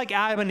just like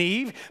Adam and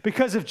Eve,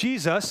 because of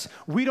Jesus,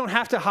 we don't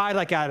have to hide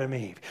like Adam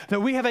and Eve.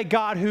 That we have a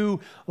God who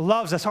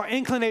loves us. Our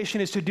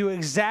inclination is to do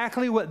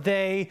exactly what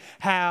they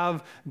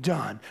have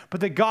done. But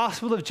the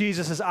gospel of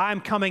Jesus is, I'm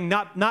coming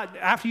not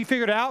after you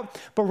figure it out,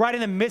 but right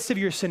in the midst of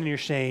your sin and your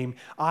shame,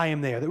 I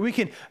am there. That we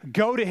can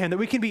go to him, that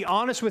we can be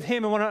honest with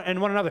him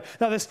and one another.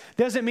 Now, this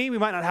doesn't mean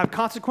we might not have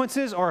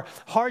consequences or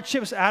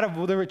hardships out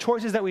of the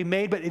choices that we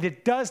made, but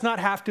it does not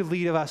have to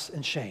lead us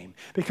in shame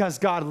because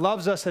God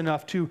loves us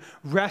enough to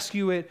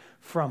rescue it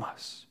from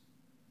us.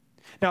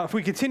 Now, if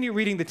we continue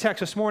reading the text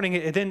this morning,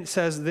 it then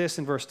says this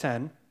in verse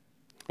 10.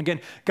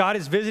 Again, God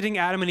is visiting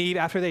Adam and Eve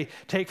after they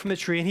take from the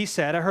tree, and he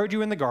said, I heard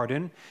you in the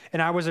garden,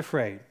 and I was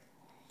afraid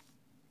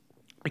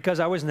because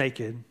I was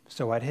naked,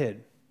 so I'd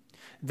hid.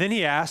 Then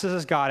he asked,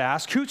 as God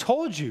asked, who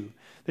told you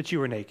that you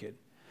were naked?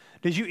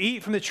 Did you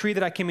eat from the tree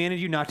that I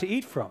commanded you not to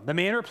eat from? The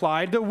man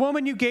replied, the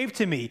woman you gave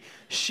to me,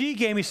 she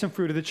gave me some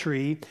fruit of the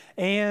tree,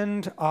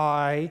 and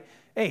I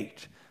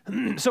ate.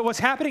 So what's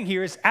happening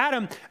here is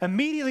Adam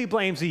immediately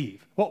blames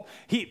Eve. Well,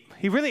 he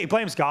really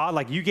blames God,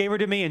 like you gave her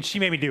to me and she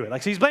made me do it.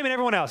 Like, so he's blaming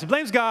everyone else. He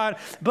blames God,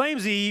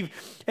 blames Eve.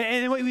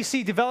 And what we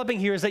see developing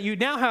here is that you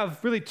now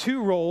have really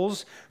two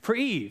roles for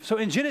Eve. So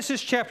in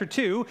Genesis chapter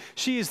 2,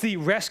 she is the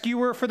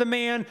rescuer for the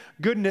man,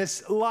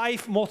 goodness,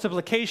 life,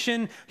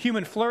 multiplication,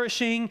 human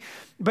flourishing.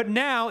 But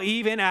now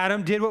Eve and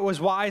Adam did what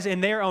was wise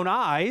in their own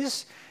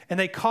eyes, and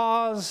they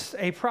caused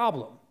a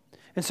problem.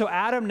 And so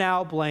Adam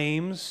now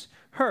blames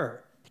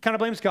her. Kind of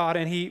blames God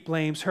and he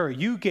blames her.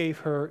 You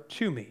gave her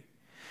to me.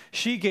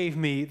 She gave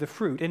me the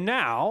fruit. And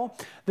now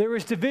there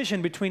is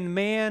division between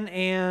man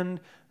and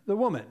the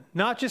woman.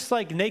 Not just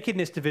like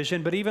nakedness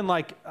division, but even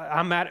like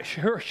I'm mad at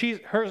her,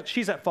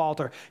 she's at fault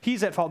or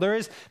he's at fault. There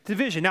is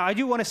division. Now I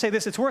do want to say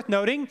this. It's worth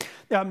noting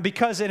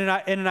because in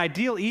an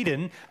ideal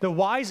Eden, the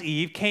wise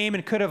Eve came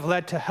and could have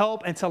led to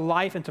help and to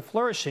life and to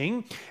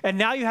flourishing. And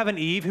now you have an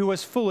Eve who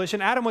was foolish,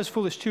 and Adam was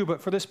foolish too,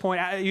 but for this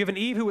point, you have an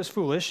Eve who was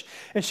foolish,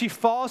 and she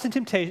falls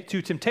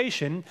into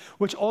temptation,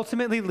 which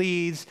ultimately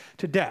leads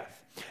to death.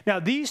 Now,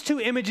 these two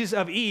images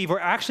of Eve are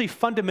actually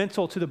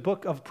fundamental to the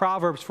book of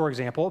Proverbs, for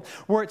example,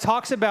 where it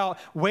talks about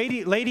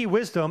Lady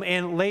Wisdom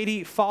and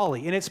Lady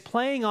Folly. And it's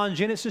playing on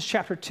Genesis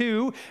chapter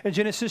 2 and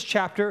Genesis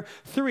chapter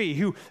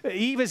 3.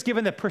 Eve is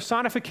given the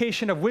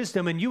personification of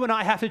wisdom, and you and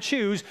I have to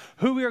choose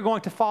who we are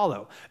going to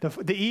follow,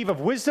 the Eve of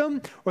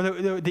wisdom or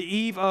the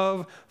Eve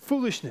of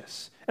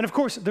foolishness. And of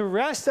course, the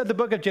rest of the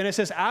book of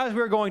Genesis, as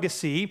we're going to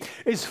see,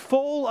 is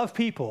full of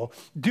people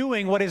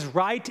doing what is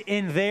right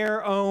in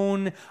their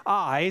own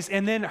eyes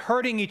and then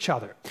hurting each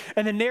other.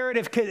 And the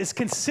narrative is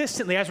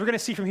consistently, as we're going to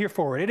see from here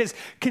forward, it is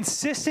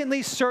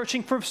consistently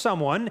searching for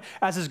someone,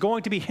 as is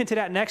going to be hinted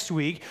at next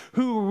week,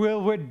 who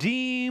will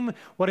redeem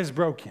what is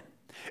broken.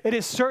 It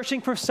is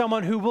searching for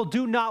someone who will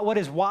do not what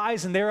is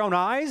wise in their own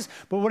eyes,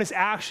 but what is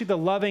actually the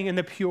loving and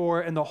the pure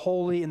and the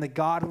holy and the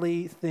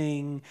godly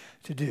thing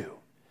to do.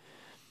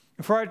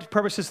 For our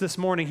purposes this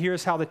morning,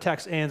 here's how the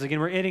text ends. Again,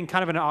 we're ending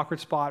kind of in an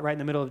awkward spot right in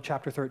the middle of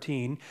chapter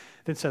 13.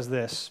 That says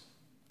this,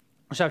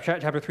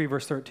 chapter 3,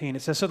 verse 13.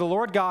 It says, "So the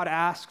Lord God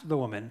asked the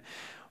woman,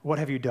 'What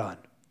have you done?'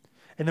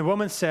 And the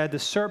woman said, 'The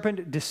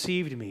serpent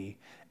deceived me,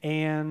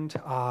 and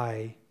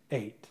I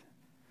ate.'"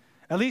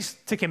 At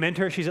least to commend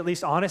her, she's at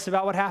least honest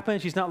about what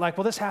happened. She's not like,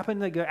 well, this happened.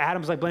 Like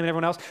Adam's like blaming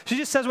everyone else. She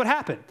just says what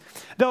happened.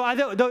 Though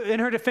in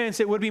her defense,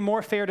 it would be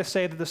more fair to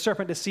say that the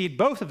serpent deceived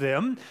both of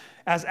them,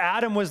 as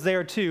Adam was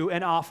there too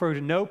and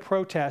offered no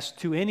protest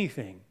to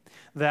anything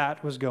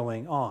that was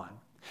going on.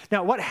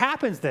 Now, what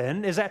happens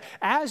then is that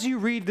as you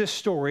read this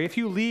story, if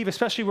you leave,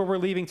 especially where we're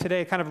leaving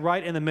today, kind of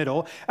right in the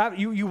middle,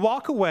 you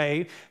walk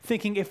away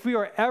thinking if we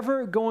are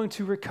ever going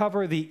to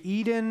recover the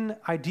Eden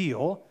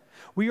ideal,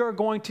 we are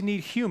going to need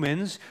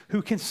humans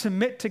who can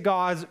submit to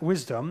God's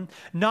wisdom,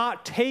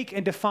 not take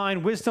and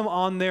define wisdom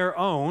on their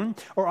own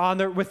or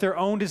with their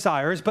own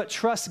desires, but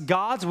trust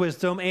God's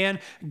wisdom and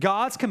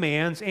God's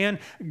commands and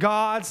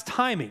God's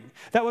timing.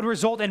 That would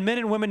result in men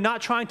and women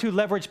not trying to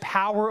leverage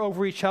power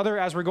over each other,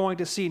 as we're going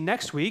to see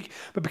next week,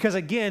 but because,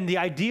 again, the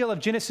ideal of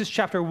Genesis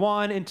chapter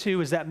 1 and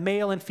 2 is that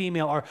male and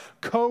female are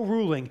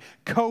co-ruling,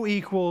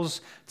 co-equals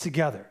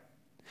together.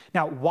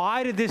 Now,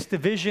 why did this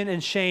division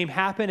and shame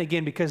happen?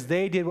 Again, because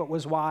they did what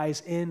was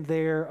wise in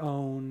their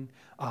own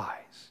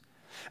eyes.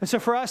 And so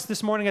for us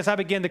this morning, as I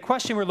begin, the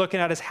question we're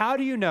looking at is, how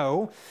do you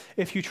know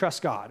if you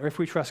trust God, or if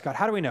we trust God?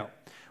 How do we know?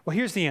 Well,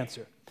 here's the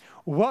answer.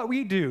 What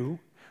we do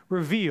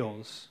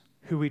reveals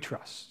who we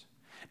trust.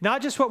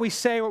 Not just what we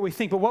say, what we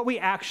think, but what we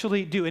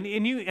actually do.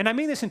 And I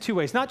mean this in two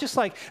ways. Not just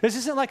like, this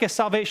isn't like a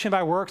salvation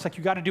by works, like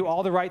you got to do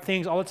all the right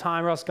things all the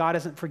time or else God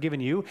hasn't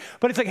forgiven you.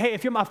 But it's like, hey,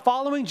 if I'm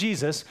following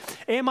Jesus,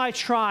 am I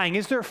trying?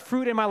 Is there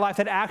fruit in my life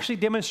that actually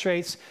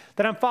demonstrates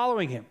that I'm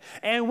following him?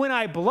 And when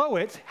I blow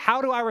it,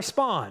 how do I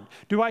respond?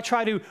 Do I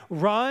try to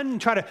run,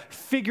 try to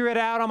figure it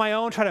out on my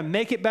own, try to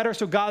make it better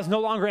so God's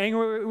no longer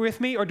angry with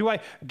me? Or do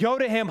I go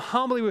to him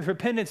humbly with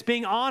repentance,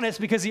 being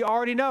honest because he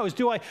already knows?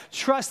 Do I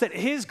trust that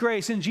his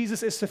grace in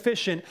Jesus is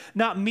sufficient,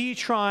 not me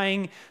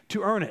trying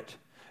to earn it?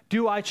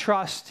 Do I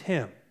trust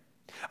him?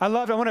 I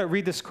want to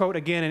read this quote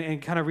again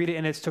and kind of read it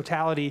in its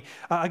totality.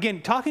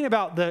 Again, talking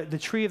about the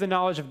tree of the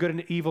knowledge of good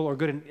and evil or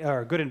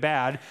good and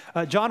bad,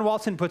 John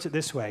Walton puts it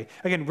this way.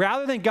 Again,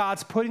 rather than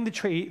God's putting the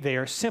tree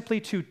there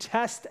simply to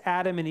test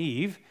Adam and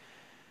Eve,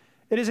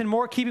 it is in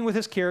more keeping with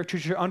his character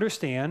to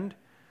understand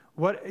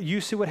what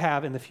use it would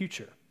have in the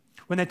future.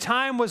 When the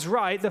time was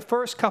right, the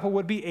first couple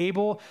would be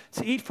able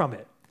to eat from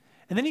it.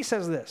 And then he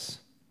says this.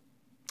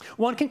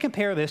 One can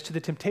compare this to the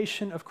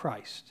temptation of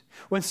Christ.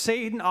 When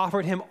Satan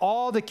offered him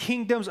all the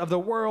kingdoms of the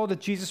world, that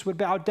Jesus would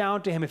bow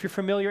down to him. If you're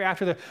familiar,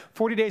 after the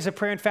 40 days of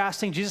prayer and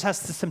fasting, Jesus has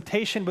this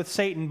temptation with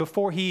Satan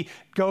before he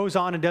goes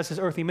on and does his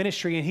earthly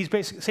ministry. And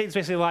Satan's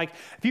basically like,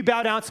 if you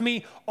bow down to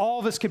me,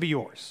 all this could be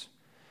yours.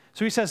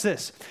 So he says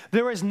this,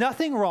 there is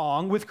nothing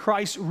wrong with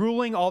Christ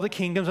ruling all the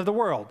kingdoms of the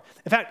world.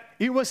 In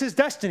fact, it was his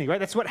destiny, right?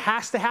 That's what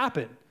has to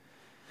happen.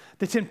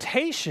 The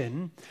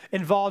temptation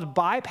involved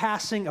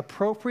bypassing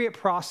appropriate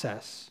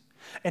process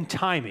and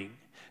timing,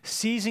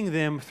 seizing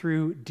them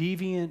through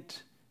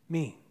deviant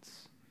means.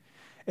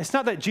 It's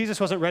not that Jesus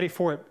wasn't ready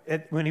for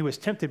it when he was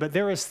tempted, but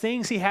there was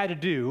things he had to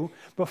do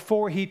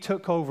before he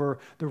took over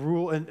the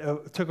rule and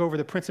took over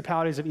the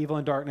principalities of evil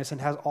and darkness and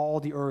has all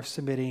the earth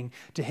submitting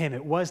to him.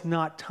 It was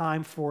not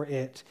time for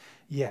it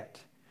yet.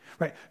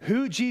 Right?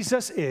 Who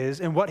Jesus is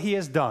and what he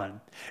has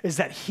done is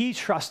that he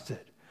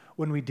trusted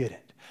when we didn't.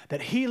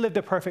 That he lived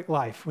a perfect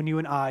life when you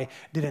and I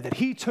didn't. That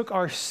he took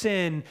our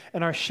sin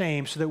and our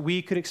shame so that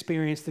we could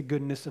experience the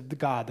goodness of the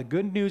God. The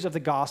good news of the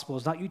gospel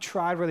is not you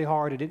tried really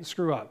hard and didn't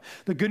screw up.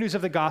 The good news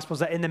of the gospel is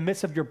that in the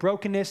midst of your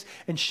brokenness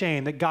and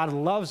shame, that God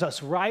loves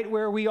us right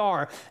where we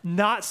are,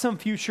 not some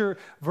future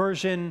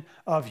version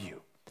of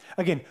you.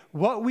 Again,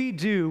 what we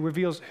do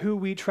reveals who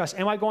we trust.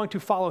 Am I going to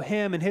follow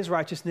him and his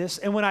righteousness?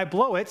 And when I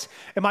blow it,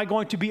 am I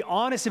going to be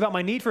honest about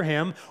my need for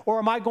him? Or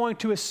am I going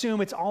to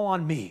assume it's all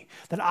on me,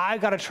 that I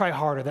got to try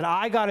harder, that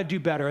I got to do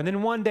better? And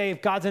then one day,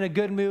 if God's in a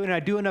good mood and I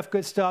do enough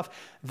good stuff,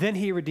 then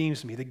he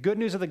redeems me. The good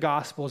news of the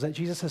gospel is that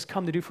Jesus has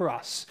come to do for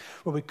us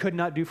what we could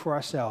not do for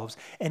ourselves,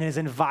 and is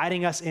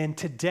inviting us in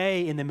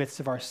today in the midst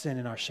of our sin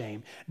and our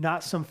shame,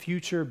 not some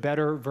future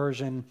better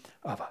version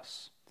of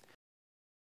us.